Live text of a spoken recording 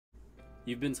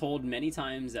You've been told many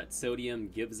times that sodium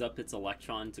gives up its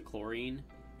electron to chlorine,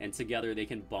 and together they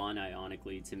can bond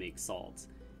ionically to make salts.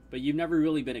 But you've never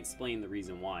really been explained the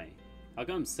reason why. How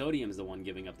come sodium is the one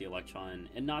giving up the electron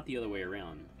and not the other way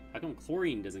around? How come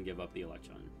chlorine doesn't give up the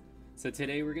electron? So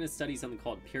today we're going to study something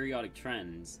called periodic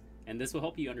trends, and this will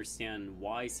help you understand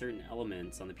why certain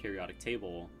elements on the periodic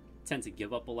table tend to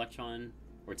give up electron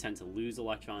or tend to lose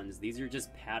electrons. These are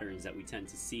just patterns that we tend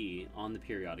to see on the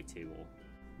periodic table.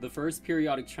 The first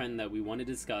periodic trend that we want to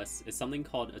discuss is something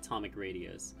called atomic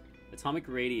radius. Atomic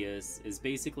radius is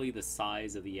basically the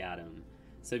size of the atom.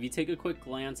 So if you take a quick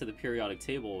glance at the periodic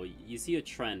table, you see a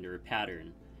trend or a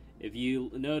pattern. If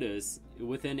you notice,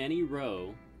 within any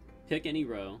row, pick any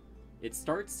row, it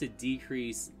starts to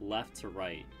decrease left to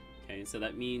right. Okay, so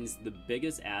that means the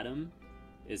biggest atom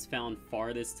is found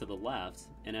farthest to the left,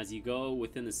 and as you go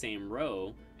within the same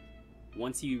row,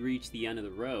 once you reach the end of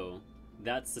the row,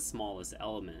 that's the smallest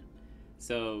element.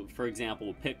 So for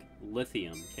example, pick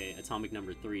lithium, okay, atomic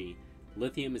number 3.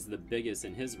 Lithium is the biggest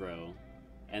in his row,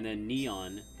 and then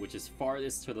neon, which is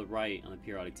farthest to the right on the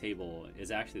periodic table, is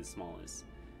actually the smallest.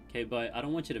 Okay, but I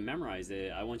don't want you to memorize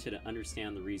it, I want you to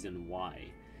understand the reason why.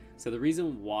 So the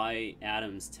reason why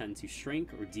atoms tend to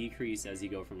shrink or decrease as you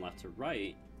go from left to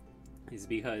right is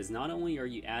because not only are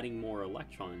you adding more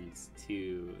electrons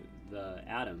to the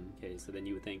atom, okay, so then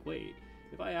you would think, wait,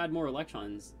 if I add more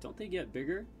electrons, don't they get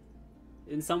bigger?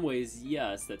 In some ways,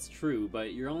 yes, that's true,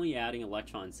 but you're only adding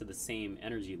electrons to the same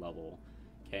energy level,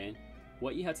 okay?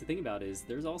 What you have to think about is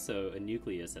there's also a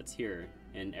nucleus that's here,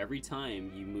 and every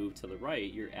time you move to the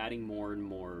right, you're adding more and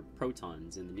more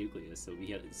protons in the nucleus. So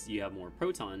you have more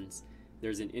protons,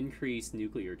 there's an increased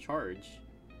nuclear charge,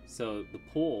 so the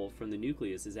pull from the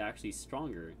nucleus is actually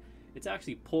stronger. It's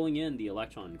actually pulling in the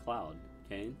electron cloud,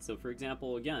 okay? So for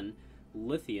example, again,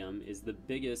 lithium is the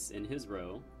biggest in his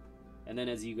row, and then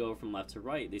as you go from left to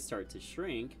right, they start to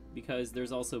shrink because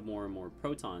there's also more and more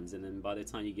protons, and then by the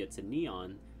time you get to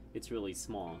neon, it's really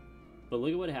small. But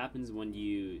look at what happens when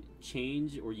you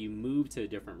change or you move to a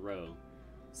different row.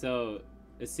 So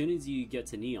as soon as you get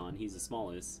to neon, he's the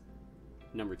smallest,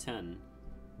 number 10.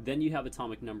 Then you have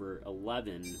atomic number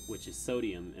 11, which is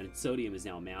sodium, and sodium is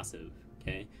now massive,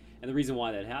 okay? And the reason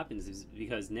why that happens is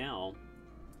because now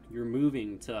you're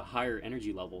moving to a higher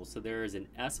energy level. So there is an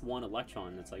S1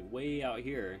 electron that's like way out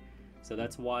here. So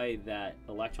that's why that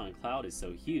electron cloud is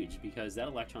so huge, because that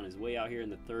electron is way out here in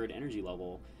the 3rd energy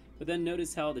level. But then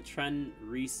notice how the trend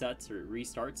resets or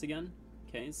restarts again.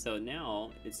 Okay, so now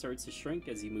it starts to shrink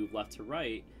as you move left to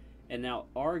right, and now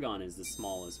argon is the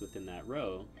smallest within that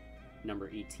row, number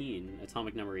 18,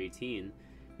 atomic number 18.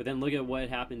 But then look at what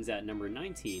happens at number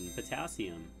 19,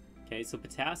 potassium. Okay, so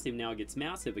potassium now gets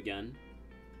massive again,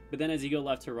 but then as you go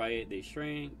left to right, they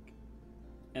shrink.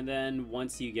 And then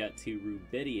once you get to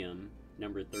rubidium,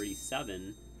 number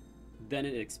 37, then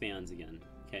it expands again.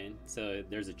 Okay, so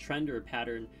there's a trend or a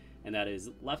pattern, and that is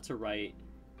left to right,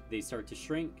 they start to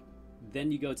shrink.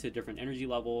 Then you go to a different energy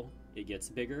level, it gets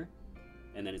bigger,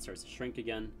 and then it starts to shrink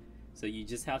again. So you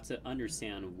just have to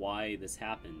understand why this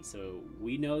happens. So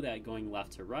we know that going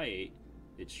left to right,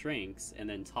 it shrinks, and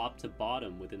then top to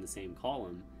bottom within the same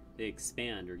column, they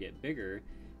expand or get bigger,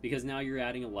 because now you're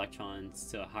adding electrons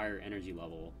to a higher energy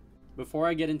level. Before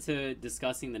I get into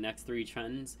discussing the next 3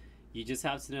 trends, you just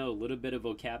have to know a little bit of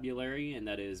vocabulary, and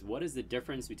that is, what is the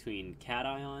difference between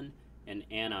cation and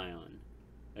anion?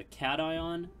 A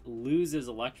cation loses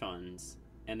electrons,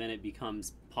 and then it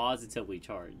becomes positively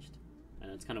charged.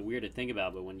 And it's kind of weird to think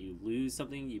about, but when you lose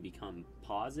something, you become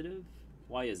positive?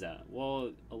 Why is that?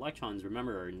 Well, electrons,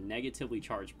 remember, are negatively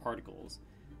charged particles.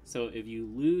 So if you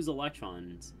lose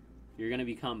electrons, you're going to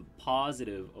become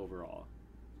positive overall.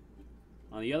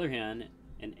 On the other hand,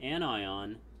 an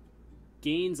anion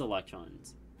gains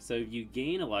electrons. So if you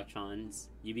gain electrons,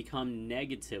 you become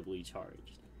negatively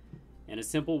charged. And a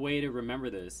simple way to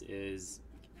remember this is,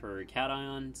 for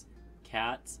cations,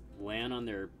 cats land on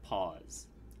their paws,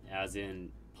 as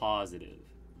in positive.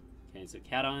 Okay, so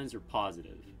cations are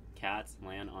positive. Cats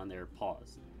land on their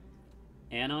paws.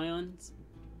 Anions,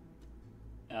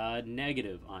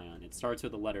 negative ion. It starts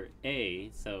with the letter A,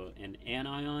 so an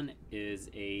anion is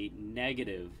a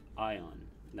negative ion.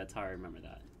 That's how I remember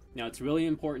that. Now, it's really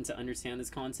important to understand this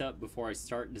concept before I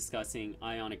start discussing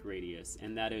ionic radius,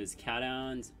 and that is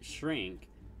cations shrink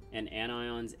and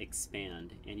anions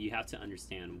expand, and you have to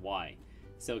understand why.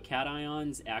 So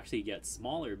cations actually get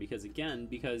smaller because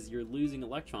you're losing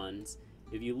electrons.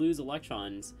 If you lose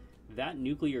electrons, that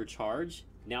nuclear charge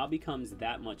now becomes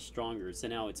that much stronger. So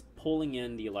now it's pulling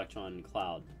in the electron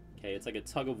cloud. Okay, it's like a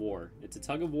tug of war. It's a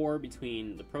tug of war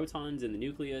between the protons in the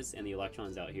nucleus and the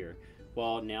electrons out here.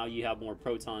 Well, now you have more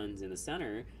protons in the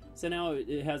center, so now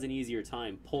it has an easier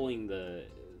time pulling the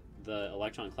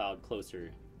electron cloud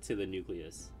closer to the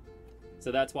nucleus.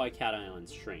 So that's why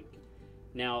cations shrink.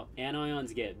 Now,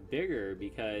 anions get bigger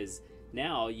because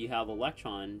now you have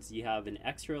electrons, you have an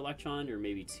extra electron or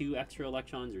maybe 2 extra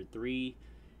electrons or 3,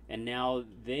 and now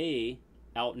they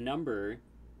outnumber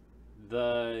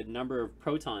the number of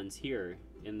protons here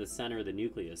in the center of the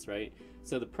nucleus, right?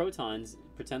 So the protons,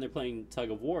 pretend they're playing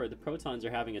tug of war, the protons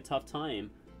are having a tough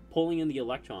time pulling in the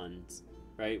electrons,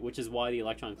 right? Which is why the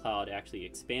electron cloud actually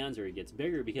expands or it gets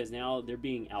bigger, because now they're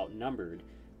being outnumbered.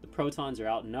 The protons are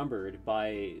outnumbered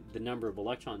by the number of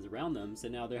electrons around them, so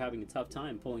now they're having a tough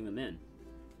time pulling them in.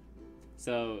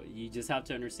 So you just have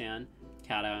to understand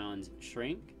cations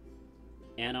shrink,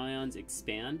 anions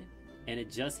expand, and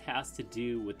it just has to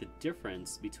do with the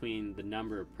difference between the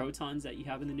number of protons that you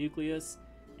have in the nucleus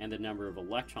and the number of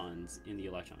electrons in the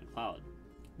electron cloud.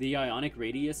 The Ionic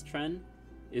Radius trend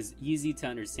is easy to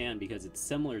understand because it's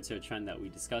similar to a trend that we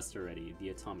discussed already, the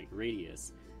atomic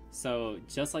radius. So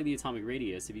just like the atomic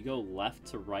radius, if you go left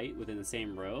to right within the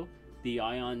same row, the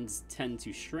ions tend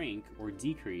to shrink or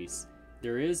decrease.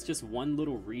 There is just one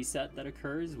little reset that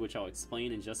occurs, which I'll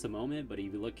explain in just a moment, but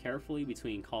if you look carefully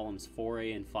between columns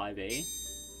 4A and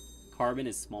 5A, carbon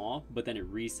is small, but then it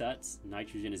resets.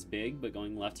 Nitrogen is big, but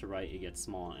going left to right, it gets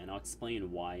small, and I'll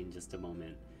explain why in just a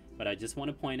moment. But I just want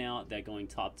to point out that going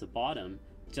top to bottom,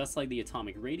 just like the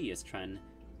atomic radius trend,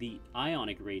 the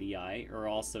ionic radii are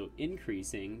also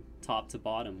increasing top to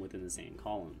bottom within the same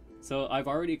column. So I've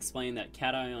already explained that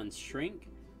cations shrink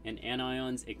and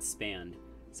anions expand.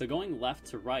 So going left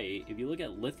to right, if you look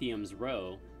at lithium's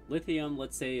row, lithium,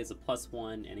 let's say, is a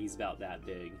 +1 and he's about that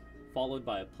big, followed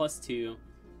by a +2,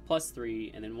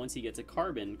 +3, and then once you get to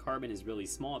carbon, carbon is really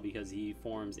small because he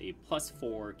forms a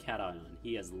 +4 cation.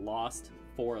 He has lost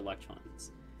 4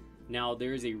 electrons. Now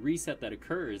there's a reset that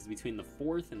occurs between the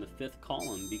 4th and the 5th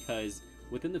column, because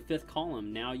within the 5th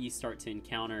column now you start to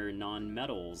encounter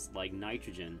non-metals like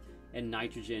nitrogen, and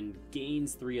nitrogen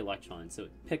gains 3 electrons. So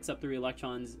it picks up 3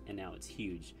 electrons and now it's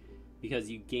huge. Because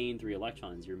you gain 3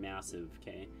 electrons, you're massive,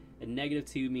 okay? A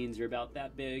 -2 means you're about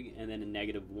that big, and then a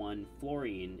 -1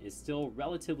 fluorine is still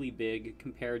relatively big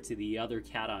compared to the other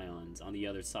cations on the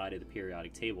other side of the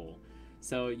periodic table.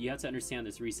 So you have to understand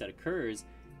this reset occurs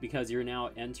because you're now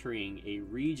entering a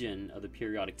region of the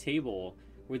periodic table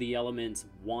where the elements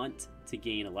want to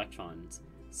gain electrons.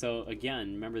 So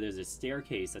again, remember there's a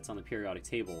staircase that's on the periodic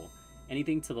table.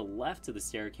 Anything to the left of the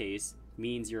staircase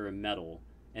means you're a metal,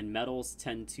 and metals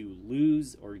tend to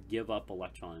lose or give up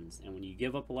electrons, and when you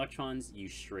give up electrons, you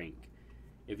shrink.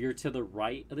 If you're to the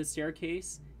right of the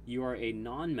staircase, you are a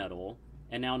non-metal,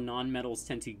 and now non-metals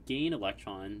tend to gain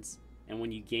electrons, and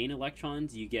when you gain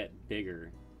electrons, you get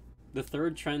bigger. The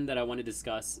third trend that I want to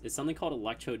discuss is something called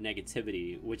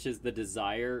electronegativity, which is the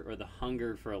desire or the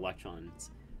hunger for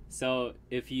electrons. So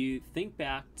if you think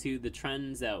back to the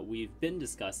trends that we've been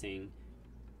discussing,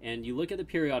 and you look at the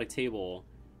periodic table,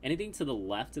 anything to the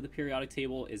left of the periodic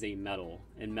table is a metal,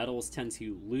 and metals tend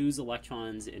to lose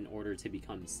electrons in order to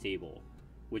become stable,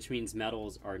 which means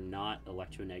metals are not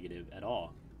electronegative at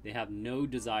all. They have no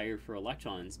desire for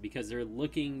electrons because they're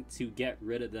looking to get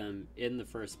rid of them in the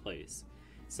first place.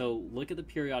 So look at the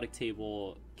periodic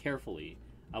table carefully.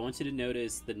 I want you to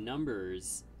notice the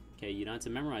numbers. Okay, you don't have to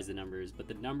memorize the numbers, but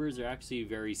the numbers are actually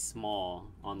very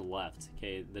small on the left.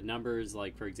 Okay, the numbers,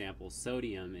 like for example,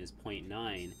 sodium is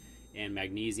 0.9 and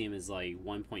magnesium is like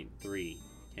 1.3.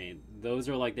 Okay, those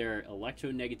are like their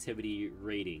electronegativity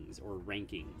ratings or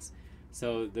rankings.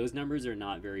 So those numbers are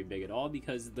not very big at all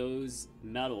because those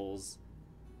metals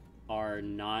are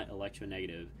not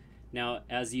electronegative. Now,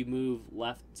 as you move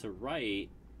left to right,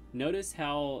 notice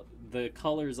how the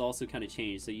colors also kind of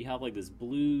change. So you have like this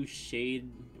blue shade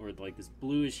or like this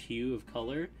bluish hue of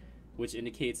color, which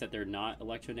indicates that they're not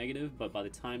electronegative, but by the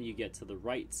time you get to the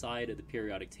right side of the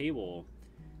periodic table,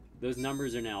 those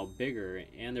numbers are now bigger,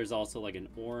 and there's also like an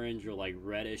orange or like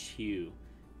reddish hue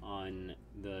on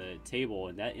the table,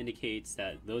 and that indicates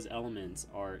that those elements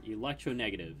are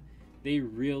electronegative. They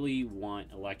really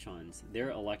want electrons. They're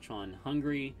electron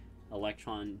hungry,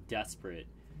 electron desperate.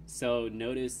 So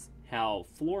notice how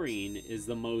fluorine is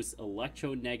the most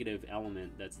electronegative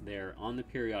element that's there on the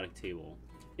periodic table.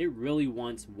 It really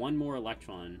wants one more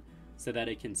electron so that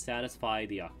it can satisfy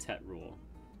the octet rule.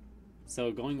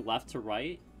 So going left to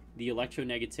right, the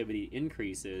electronegativity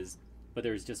increases, but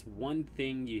there's just one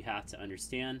thing you have to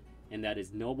understand, and that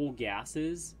is noble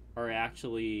gases are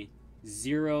actually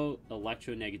 0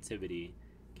 electronegativity.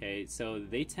 Okay, so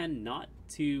they tend not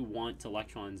to want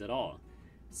electrons at all.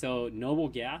 So noble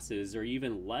gases are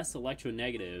even less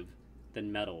electronegative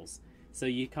than metals. So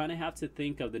you kind of have to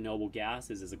think of the noble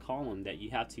gases as a column that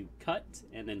you have to cut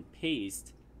and then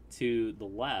paste to the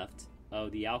left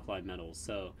of the alkali metals.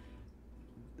 So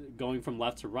going from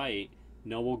left to right,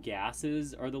 noble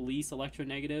gases are the least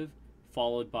electronegative,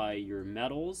 followed by your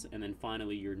metals, and then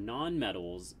finally your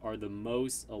non-metals are the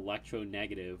most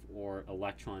electronegative or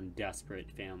electron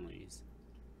desperate families.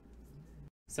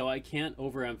 So I can't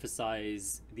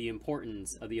overemphasize the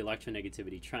importance of the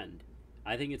electronegativity trend.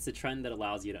 I think it's the trend that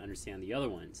allows you to understand the other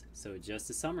ones. So just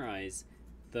to summarize,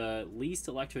 the least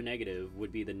electronegative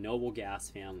would be the noble gas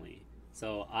family.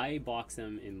 So I box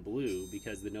them in blue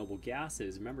because the noble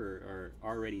gases, remember, are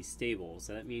already stable.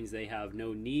 So that means they have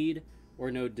no need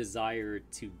or no desire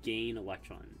to gain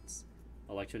electrons.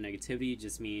 Electronegativity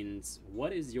just means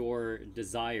what is your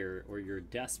desire or your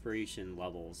desperation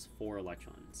levels for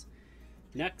electrons.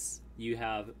 Next, you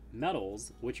have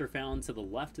metals, which are found to the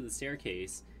left of the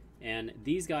staircase, and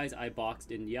these guys I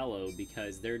boxed in yellow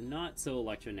because they're not so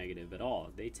electronegative at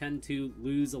all. They tend to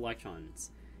lose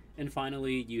electrons. And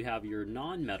finally, you have your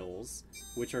non-metals,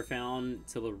 which are found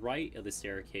to the right of the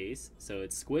staircase. So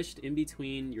it's squished in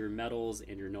between your metals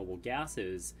and your noble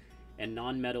gases, and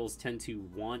non-metals tend to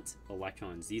want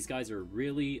electrons. These guys are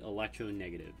really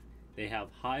electronegative. They have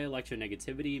high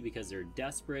electronegativity because they're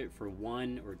desperate for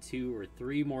 1 or 2 or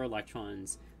 3 more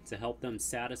electrons to help them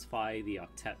satisfy the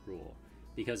octet rule.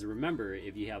 Because remember,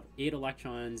 if you have 8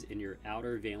 electrons in your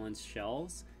outer valence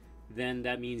shells, then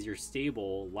that means you're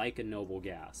stable like a noble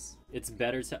gas. It's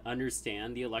better to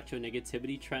understand the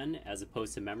electronegativity trend as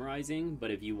opposed to memorizing,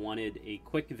 but if you wanted a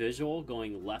quick visual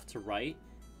going left to right,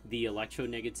 the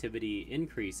electronegativity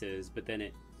increases, but then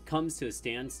it comes to a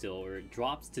standstill or it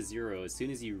drops to 0 as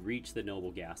soon as you reach the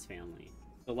noble gas family.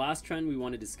 The last trend we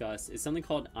want to discuss is something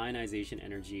called ionization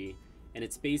energy, and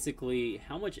it's basically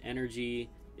how much energy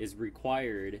is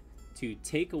required to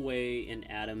take away an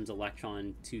atom's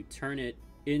electron to turn it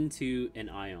into an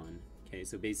ion. Okay,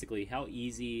 so basically how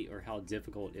easy or how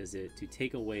difficult is it to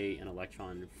take away an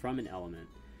electron from an element.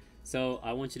 So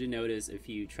I want you to notice a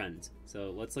few trends.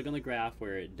 So let's look on the graph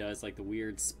where it does like the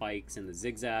weird spikes and the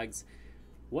zigzags.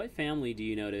 What family do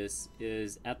you notice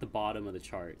is at the bottom of the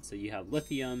chart? So you have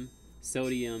lithium,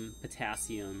 sodium,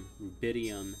 potassium,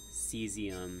 rubidium,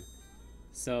 cesium.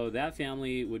 So that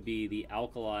family would be the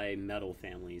alkali metal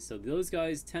family. So those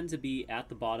guys tend to be at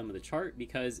the bottom of the chart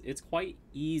because it's quite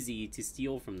easy to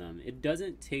steal from them. It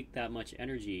doesn't take that much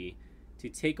energy to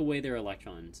take away their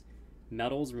electrons.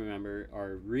 Metals, remember,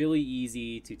 are really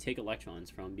easy to take electrons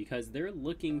from because they're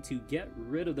looking to get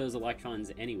rid of those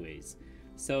electrons anyways.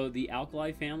 So the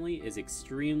alkali family is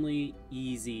extremely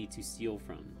easy to steal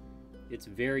from. It's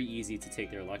very easy to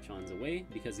take their electrons away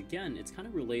because, again, it's kind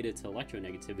of related to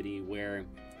electronegativity where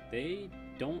they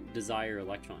don't desire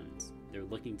electrons. They're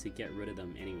looking to get rid of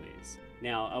them anyways.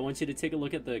 Now, I want you to take a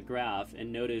look at the graph and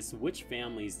notice which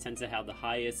families tend to have the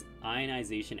highest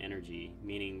ionization energy,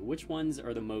 meaning which ones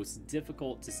are the most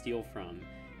difficult to steal from.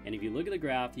 And if you look at the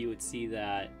graph, you would see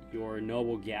that your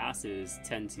noble gases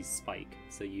tend to spike.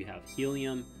 So you have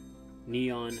helium,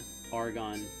 neon,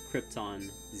 argon, krypton,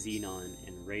 xenon,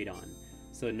 and radon.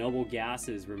 So noble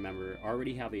gases, remember,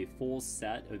 already have a full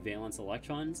set of valence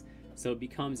electrons, so it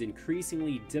becomes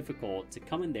increasingly difficult to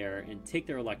come in there and take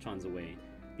their electrons away.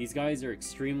 These guys are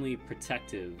extremely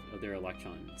protective of their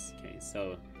electrons. Okay,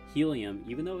 so helium,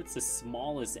 even though it's the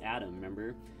smallest atom,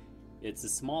 remember, it's the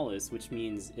smallest, which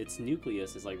means its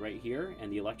nucleus is like right here,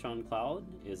 and the electron cloud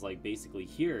is like basically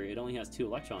here. It only has 2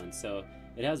 electrons, so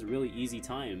it has a really easy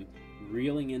time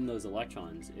reeling in those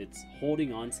electrons. It's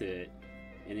holding onto it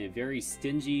in a very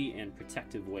stingy and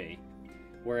protective way.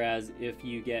 Whereas if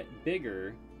you get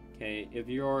bigger, okay, if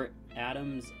your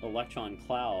atom's electron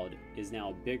cloud is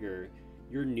now bigger,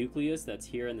 your nucleus that's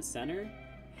here in the center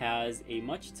has a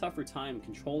much tougher time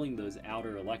controlling those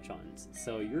outer electrons.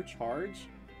 So your charge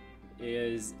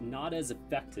is not as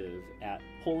effective at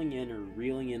pulling in or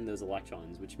reeling in those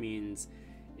electrons, which means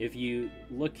if you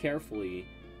look carefully,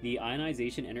 the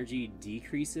ionization energy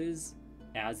decreases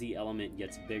as the element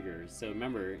gets bigger. So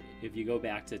remember, if you go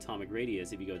back to atomic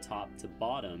radius, if you go top to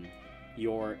bottom,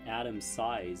 your atom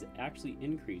size actually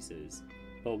increases.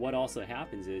 But what also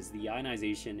happens is the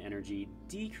ionization energy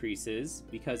decreases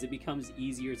because it becomes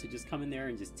easier to just come in there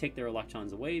and just take their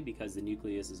electrons away because the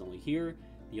nucleus is only here,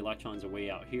 the electrons are way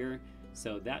out here.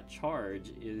 So that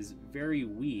charge is very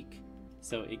weak,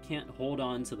 so it can't hold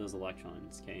on to those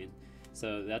electrons, okay?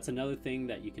 So that's another thing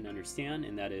that you can understand,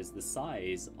 and that is the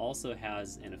size also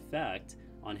has an effect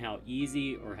on how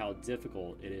easy or how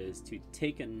difficult it is to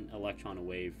take an electron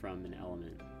away from an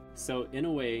element. So in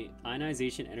a way,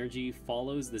 ionization energy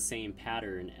follows the same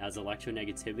pattern as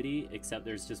electronegativity, except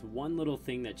there's just one little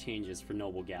thing that changes for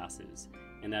noble gases,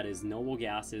 and that is noble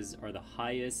gases are the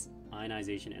highest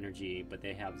ionization energy, but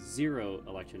they have 0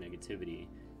 electronegativity.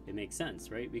 It makes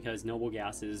sense, right? Because noble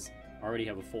gases already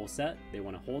have a full set, they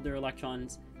want to hold their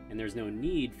electrons, and there's no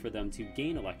need for them to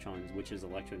gain electrons, which is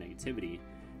electronegativity.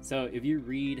 So if you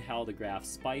read how the graph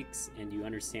spikes and you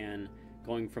understand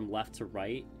going from left to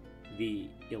right, the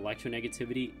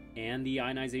electronegativity and the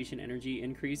ionization energy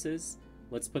increases,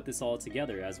 let's put this all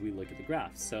together as we look at the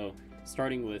graph. So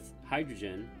starting with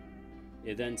hydrogen,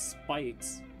 it then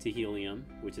spikes to helium,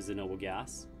 which is a noble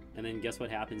gas, and then guess what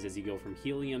happens as you go from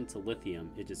helium to lithium?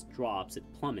 It just drops, it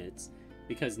plummets,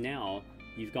 because now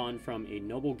you've gone from a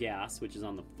noble gas, which is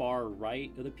on the far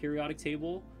right of the periodic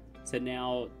table, to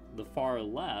now the far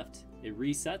left. It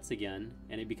resets again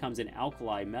and it becomes an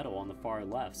alkali metal on the far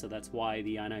left. So that's why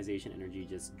the ionization energy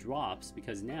just drops,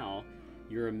 because now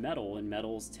you're a metal and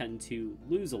metals tend to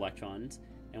lose electrons,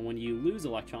 and when you lose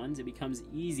electrons it becomes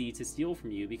easy to steal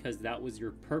from you, because that was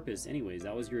your purpose anyways,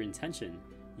 that was your intention.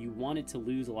 You wanted to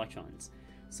lose electrons.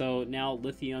 So now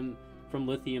lithium, from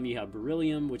lithium you have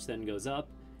beryllium, which then goes up,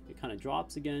 it kind of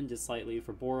drops again just slightly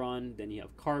for boron, then you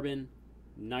have carbon,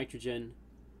 nitrogen,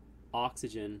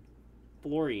 oxygen,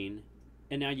 fluorine,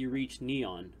 and now you reach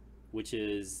neon, which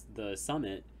is the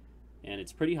summit, and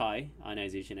it's pretty high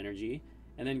ionization energy.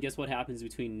 And then guess what happens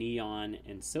between neon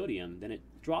and sodium? Then it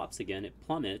drops again, it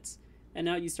plummets, and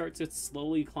now you start to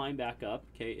slowly climb back up.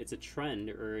 Okay, it's a trend,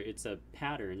 or it's a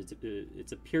pattern,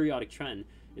 it's a periodic trend.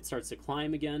 It starts to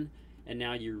climb again, and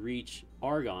now you reach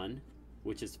argon,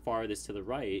 which is farthest to the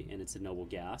right, and it's a noble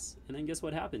gas. And then guess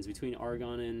what happens between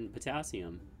argon and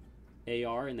potassium?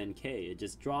 Ar and then K. It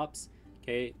just drops.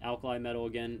 Okay, alkali metal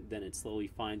again, then it slowly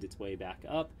finds its way back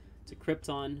up to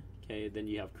krypton. Okay, then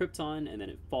you have krypton, and then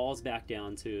it falls back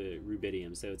down to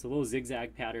rubidium. So it's a little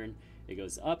zigzag pattern. It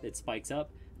goes up, it spikes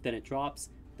up, then it drops,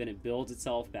 then it builds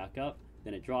itself back up,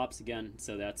 then it drops again.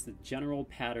 So that's the general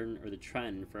pattern or the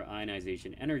trend for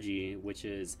ionization energy, which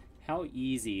is how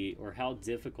easy or how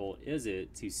difficult is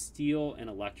it to steal an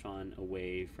electron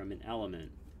away from an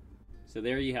element. So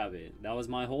there you have it. That was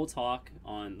my whole talk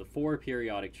on the 4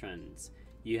 periodic trends.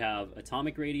 You have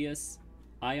atomic radius,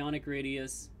 ionic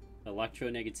radius,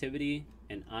 electronegativity,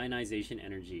 and ionization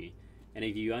energy. And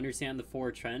if you understand the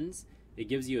 4 trends, it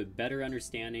gives you a better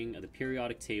understanding of the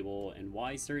periodic table and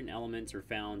why certain elements are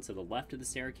found to the left of the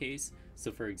staircase.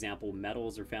 So for example,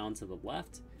 metals are found to the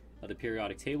left of the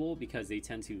periodic table because they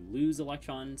tend to lose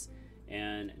electrons,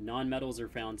 and nonmetals are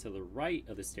found to the right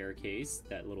of the staircase,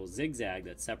 that little zigzag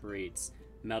that separates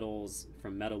metals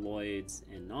from metalloids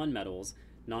and nonmetals.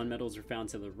 Nonmetals are found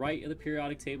to the right of the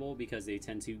periodic table because they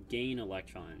tend to gain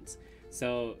electrons.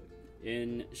 So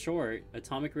in short,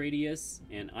 atomic radius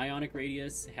and ionic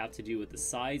radius have to do with the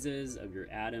sizes of your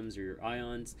atoms or your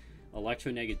ions.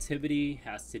 Electronegativity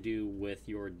has to do with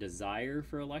your desire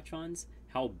for electrons.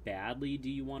 How badly do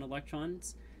you want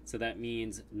electrons? So that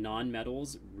means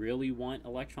nonmetals really want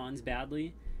electrons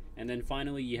badly. And then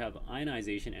finally you have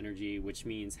ionization energy, which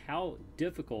means how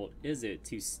difficult is it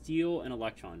to steal an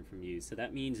electron from you. So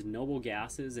that means noble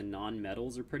gases and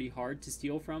nonmetals are pretty hard to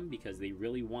steal from because they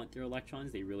really want their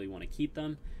electrons, they really want to keep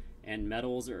them, and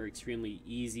metals are extremely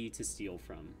easy to steal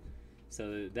from.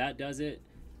 So that does it.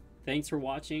 Thanks for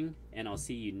watching, and I'll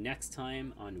see you next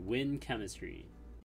time on Win Chemistry.